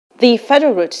The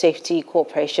Federal Road Safety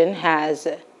Corporation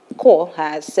CORE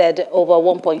has said over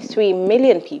 1.3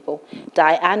 million people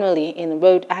die annually in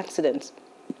road accidents.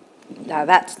 Now,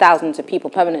 that's thousands of people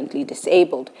permanently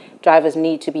disabled. Drivers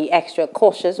need to be extra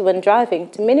cautious when driving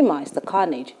to minimize the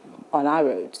carnage on our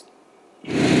roads.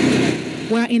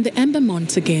 We're in the Ember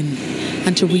months again,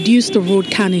 and to reduce the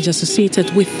road carnage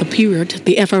associated with the period,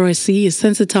 the FRSC is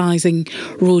sensitizing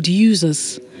road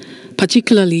users,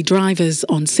 particularly drivers,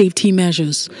 on safety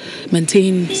measures.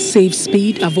 Maintain safe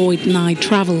speed, avoid night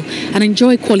travel, and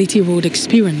enjoy quality road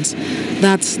experience.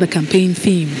 That's the campaign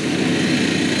theme.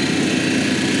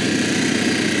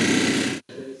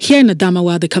 Here in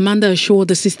Adamawa, the commander assured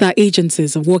the sister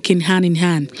agencies of working hand in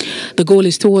hand. The goal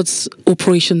is towards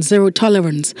Operation Zero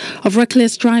Tolerance of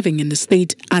reckless driving in the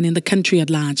state and in the country at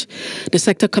large. The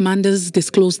sector commanders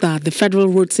disclosed that the Federal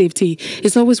Road Safety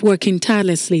is always working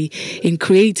tirelessly in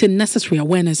creating necessary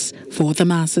awareness for the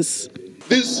masses.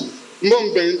 This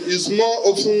movement is more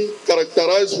often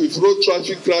characterized with road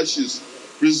traffic crashes,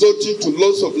 resulting to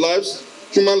loss of lives,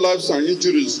 human lives and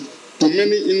injuries to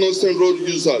many innocent road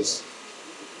users.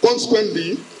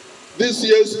 Consequently, this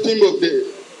year's theme of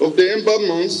the Ember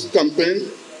Months campaign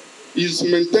is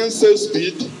maintain safe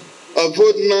speed,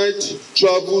 avoid night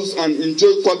travels, and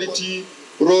enjoy quality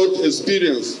road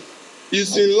experience.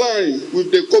 It's in line with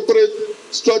the corporate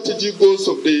strategy goals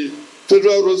of the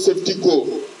Federal Road Safety Corps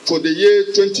for the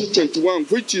year 2021,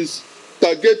 which is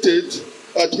targeted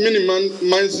at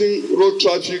minimizing road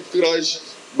traffic crash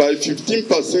by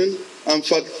 15% and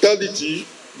fatality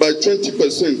by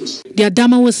 20%. The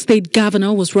Adamawa State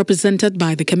Governor was represented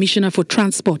by the Commissioner for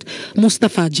Transport,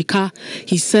 Mustafa Jika.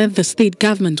 He said the state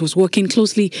government was working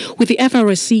closely with the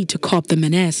FRSC to curb the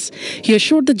menace. He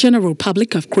assured the general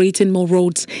public of creating more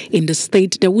roads in the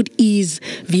state that would ease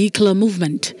vehicular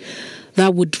movement,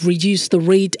 that would reduce the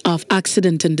rate of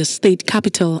accident in the state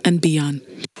capital and beyond.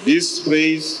 This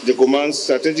phase, the command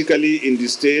strategically in the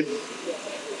state,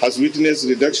 has witnessed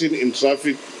reduction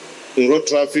in road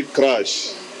traffic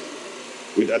crash,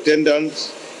 with attendant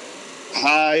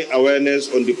high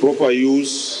awareness on the proper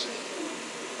use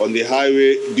on the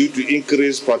highway due to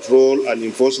increased patrol and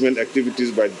enforcement activities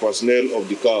by the personnel of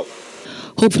the corps.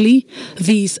 Hopefully,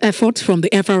 these efforts from the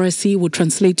FRSC will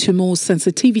translate to more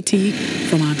sensitivity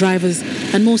from our drivers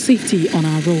and more safety on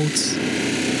our roads.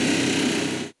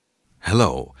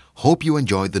 Hello, hope you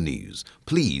enjoyed the news.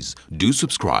 Please do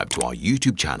subscribe to our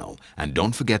YouTube channel and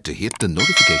don't forget to hit the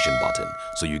notification button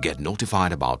so you get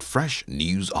notified about fresh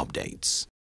news updates.